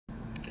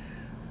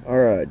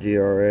Alright,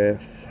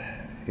 GRF,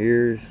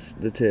 here's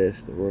the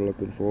test that we're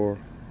looking for.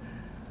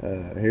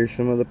 Here's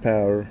some of the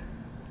powder.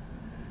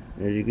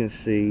 As you can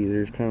see,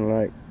 there's kind of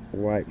like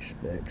white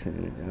specks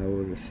in it. I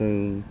would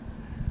assume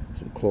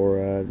some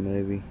chloride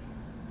maybe.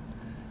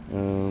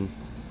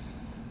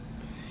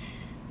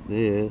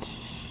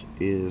 This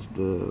is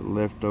the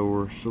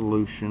leftover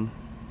solution.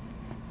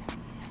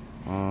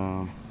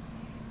 I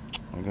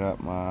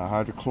got my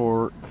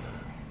hydrochloric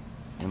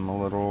in my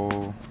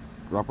little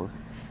dropper.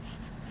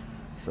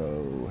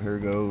 So here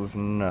goes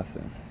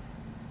nothing.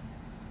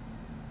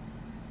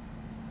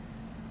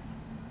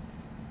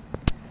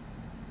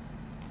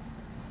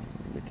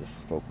 Get this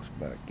focus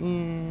back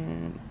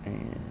in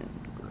and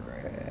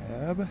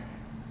grab.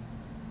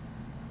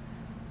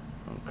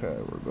 Okay,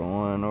 we're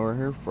going over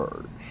here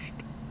first.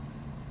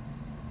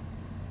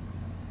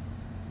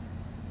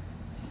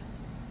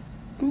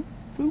 Bloop,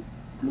 bloop,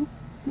 bloop,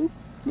 bloop,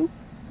 bloop,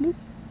 bloop,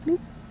 bloop,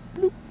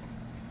 bloop.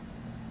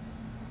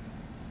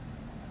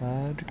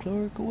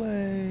 Hydrochloric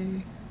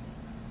away.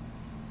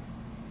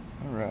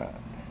 Alright.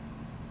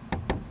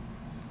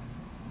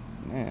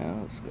 Now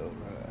let's go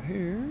right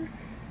here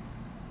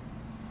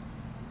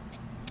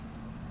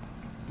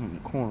in the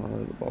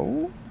corner of the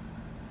bowl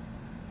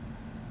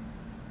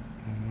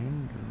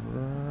and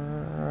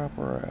drop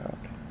her out.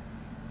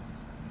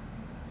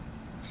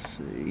 Let's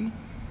see.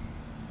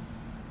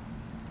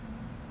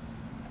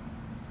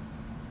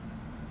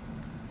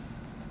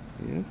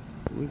 If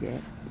we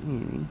got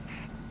any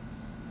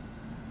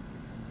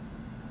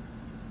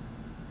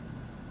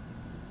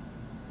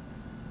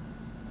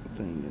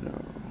thing at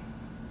all.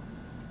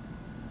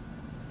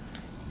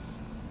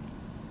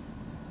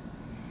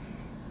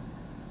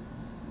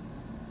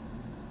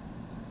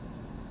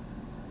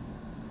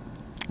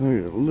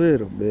 There's a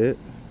little bit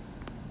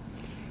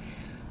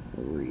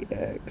of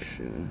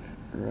reaction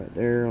right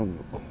there on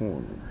the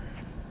corner.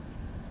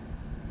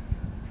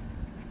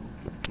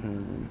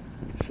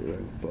 Let's see if I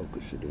can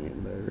focus it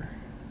in better.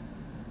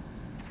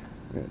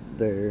 Right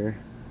there,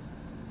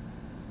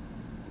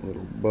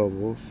 little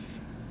bubbles.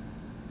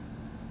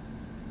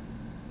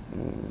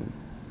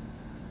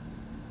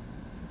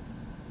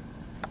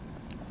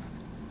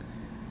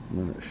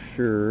 I'm not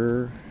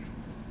sure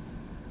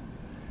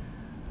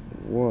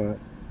what,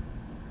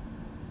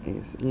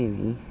 if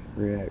any,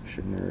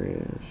 reaction there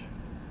is.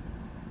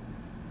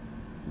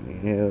 I mean,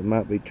 hell, it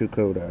might be too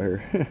cold out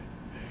here.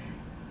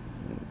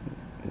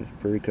 It's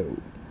pretty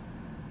cold.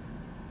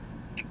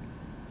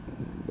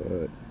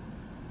 But,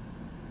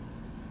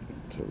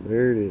 so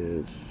there it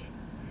is.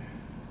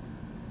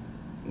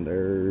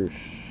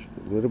 There's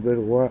a little bit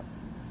of white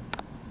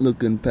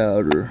looking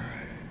powder.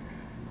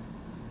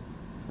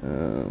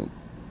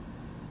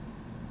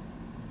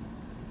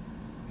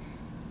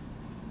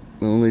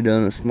 Only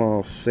done a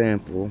small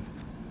sample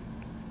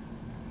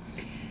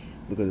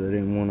because I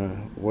didn't want to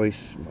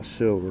waste my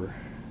silver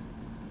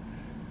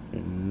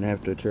and have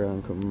to try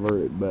and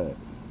convert it back.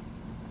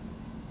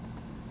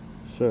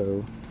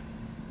 So,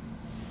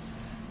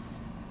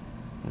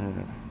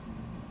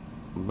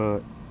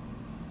 but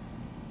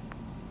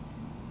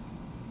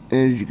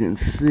as you can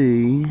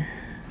see,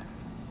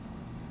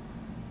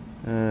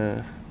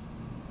 I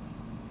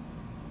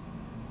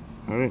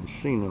didn't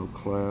see no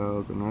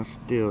clouds, and I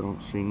still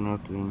don't see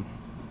nothing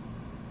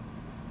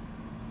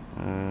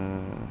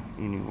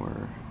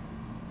anywhere.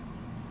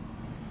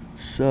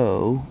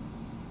 So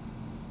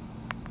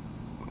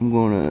I'm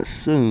going to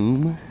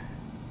assume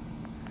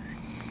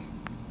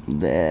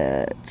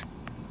that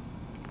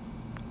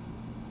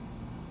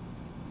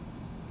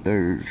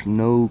there's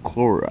no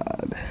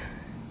chloride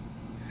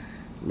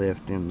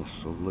left in the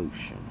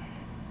solution,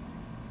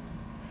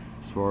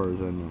 as far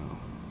as I know.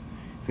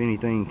 If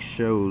anything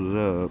shows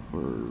up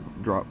or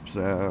drops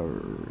out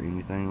or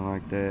anything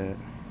like that,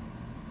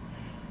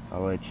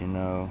 I'll let you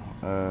know.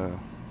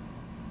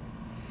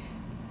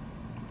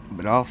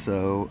 But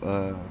also,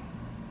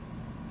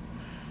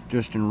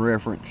 just in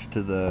reference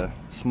to the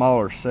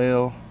smaller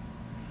cell,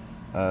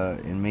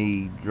 and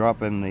me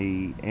dropping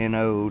the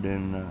anode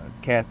and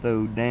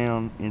cathode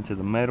down into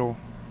the metal,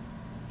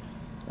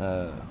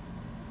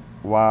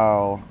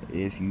 while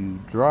if you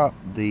drop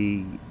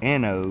the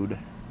anode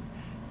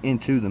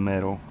into the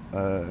metal,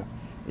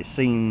 it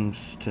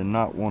seems to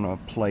not want to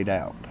plate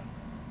out.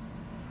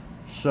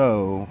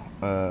 So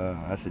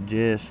I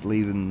suggest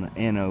leaving the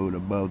anode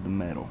above the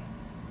metal,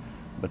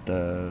 but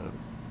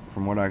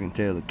from what I can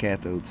tell, the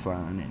cathode's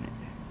fine in it.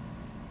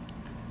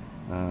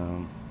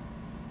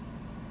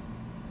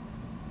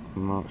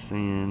 I'm not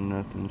seeing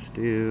nothing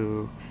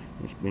still.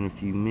 It's been a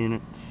few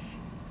minutes.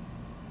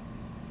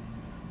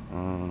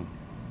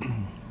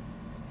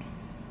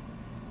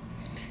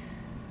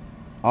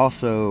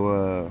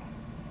 Also,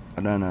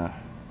 I done a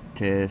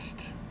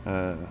test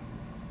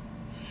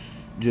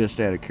just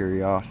out of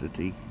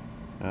curiosity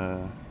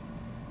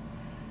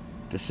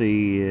to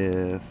see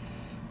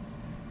if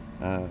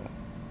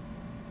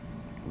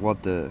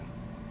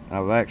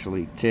I've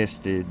actually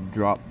tested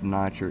dropped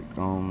nitric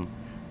on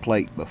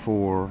plate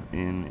before,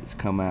 and it's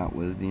come out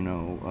with,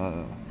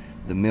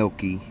 the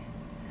milky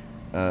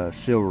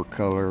silver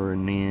color,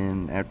 and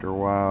then after a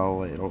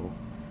while it'll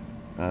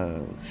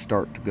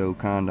start to go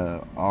kind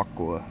of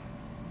aqua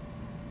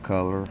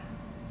color,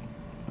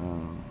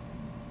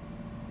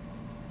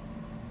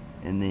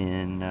 and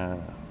then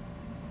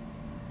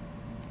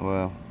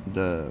well,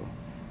 the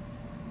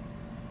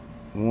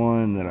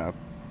one that I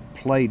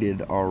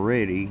plated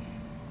already,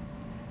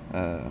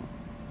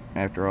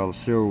 after all the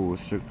silver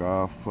was took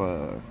off,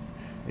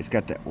 it's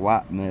got that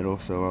white metal,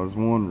 so I was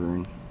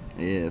wondering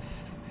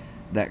if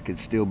that could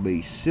still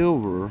be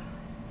silver,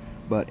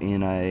 but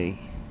in a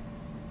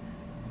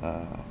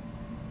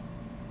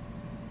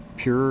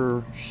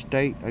pure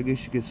state, I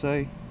guess you could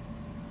say,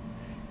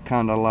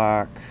 kind of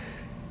like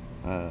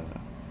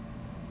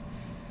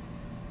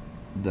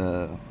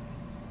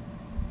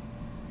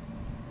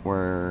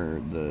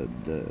where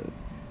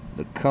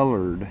the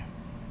colored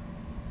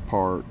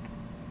part,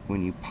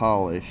 when you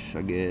polish,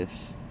 I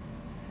guess,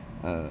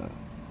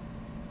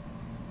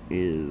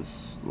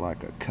 is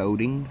like a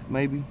coating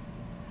maybe,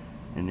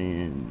 and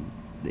then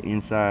the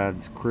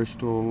inside's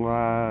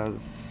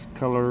crystallized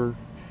color,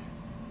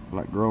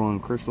 like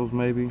growing crystals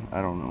maybe,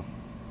 I don't know.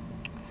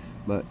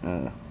 But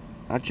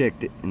I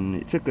checked it, and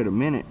it took it a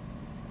minute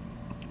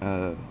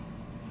to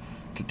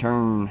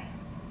turn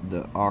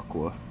the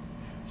aqua,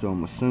 so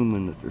I'm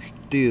assuming that there's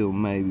still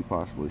maybe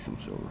possibly some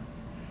silver.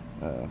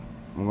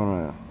 I'm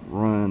gonna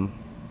run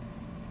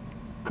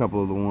a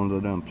couple of the ones I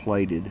done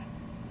plated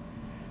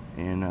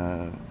and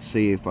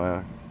see if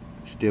I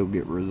still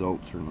get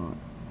results or not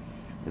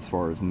as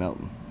far as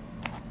melting.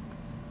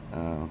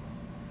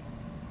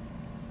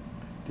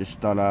 Just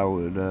thought I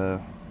would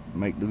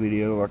make the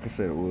video like I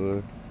said it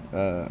would.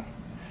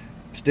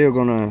 Still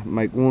gonna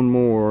make one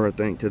more, I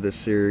think, to this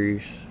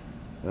series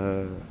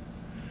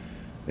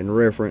in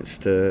reference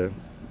to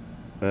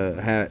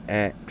how it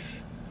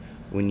acts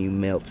when you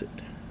melt it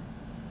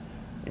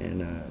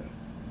and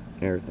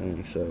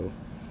everything. So,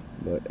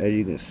 but as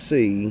you can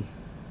see,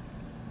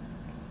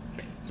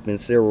 it's been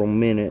several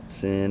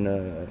minutes, and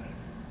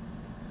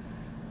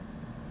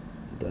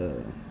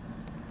the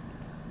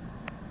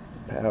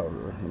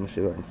powder, let me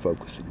see if I can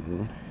focus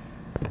again,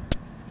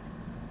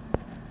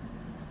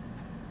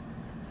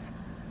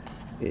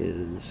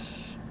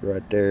 is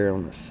right there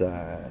on the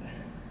side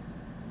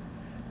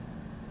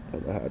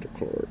of the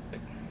hydrochloric.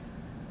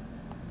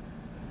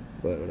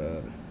 But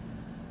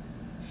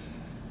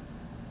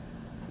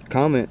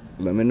comment,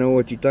 let me know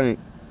what you think,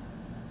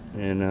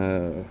 and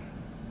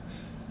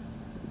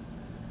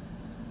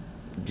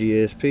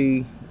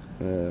GSP,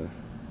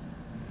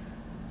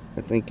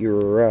 I think you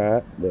were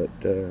right, but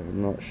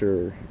I'm not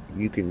sure.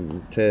 You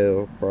can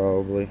tell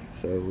probably,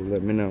 so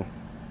let me know.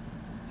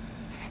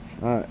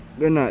 Alright,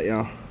 good night,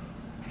 y'all.